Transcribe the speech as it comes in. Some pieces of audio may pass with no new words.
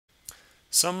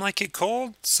Some like it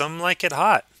cold, some like it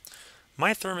hot.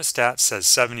 My thermostat says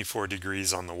 74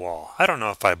 degrees on the wall. I don't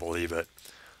know if I believe it.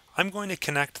 I'm going to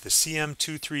connect the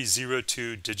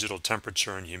CM2302 digital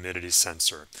temperature and humidity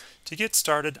sensor. To get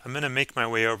started, I'm going to make my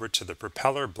way over to the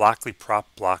Propeller BlocklyProp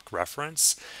block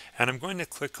reference, and I'm going to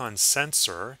click on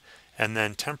Sensor and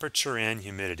then Temperature and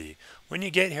Humidity. When you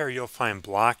get here, you'll find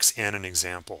blocks and an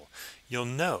example. You'll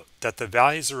note that the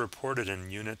values are reported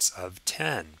in units of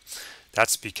 10.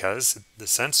 That's because the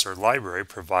sensor library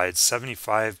provides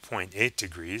 75.8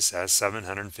 degrees as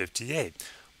 758.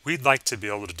 We'd like to be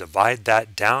able to divide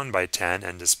that down by 10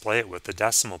 and display it with the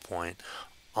decimal point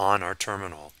on our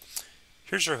terminal.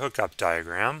 Here's your hookup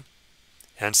diagram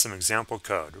and some example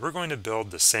code. We're going to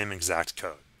build the same exact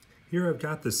code. Here I've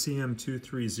got the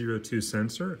CM2302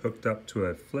 sensor hooked up to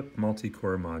a flip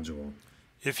multi-core module.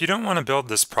 If you don't want to build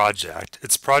this project,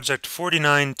 it's project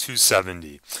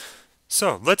 49270.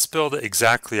 So let's build it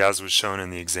exactly as was shown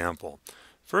in the example.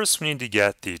 First, we need to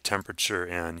get the temperature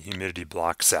and humidity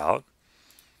blocks out.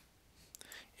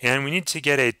 And we need to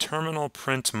get a terminal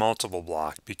print multiple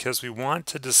block because we want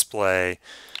to display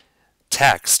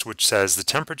text which says the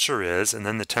temperature is, and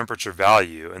then the temperature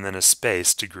value, and then a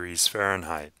space, degrees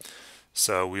Fahrenheit.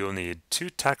 So we will need two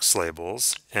text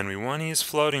labels, and we want to use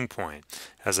floating point.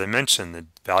 As I mentioned, the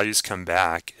values come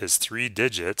back as 3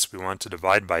 digits. We want to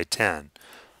divide by 10.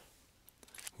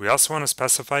 We also want to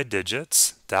specify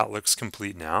digits. That looks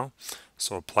complete now.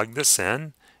 So we'll plug this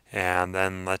in, and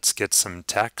then let's get some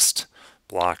text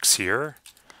blocks here.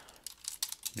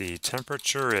 The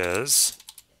temperature is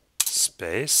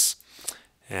space,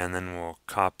 and then we'll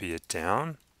copy it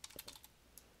down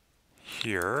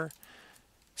here,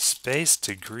 space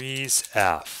degrees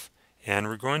F, and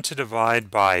we're going to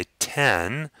divide by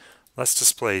 10. Let's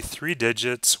display 3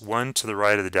 digits, 1 to the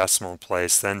right of the decimal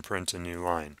place, then print a new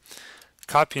line.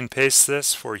 Copy and paste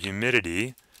this for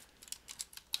humidity.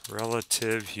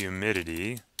 Relative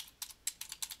humidity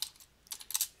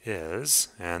is,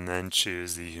 and then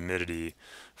choose the humidity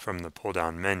from the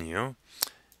pull-down menu,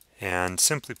 and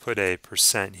simply put a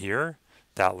 % here.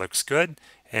 That looks good.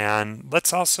 And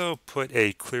let's also put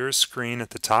a clear screen at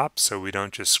the top so we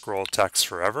don't just scroll text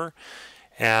forever.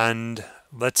 And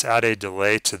let's add a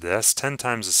delay to this. 10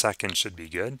 times a second should be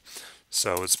good.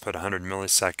 So let's put 100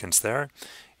 milliseconds there,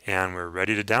 and we're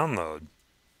ready to download.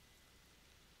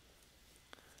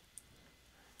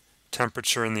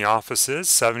 Temperature in the office is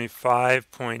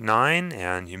 75.9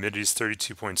 and humidity is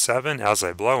 32.7. As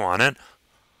I blow on it,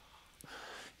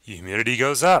 humidity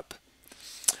goes up.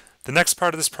 The next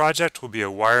part of this project will be a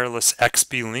wireless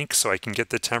XB link so I can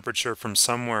get the temperature from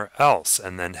somewhere else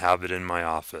and then have it in my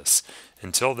office.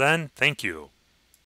 Until then, thank you.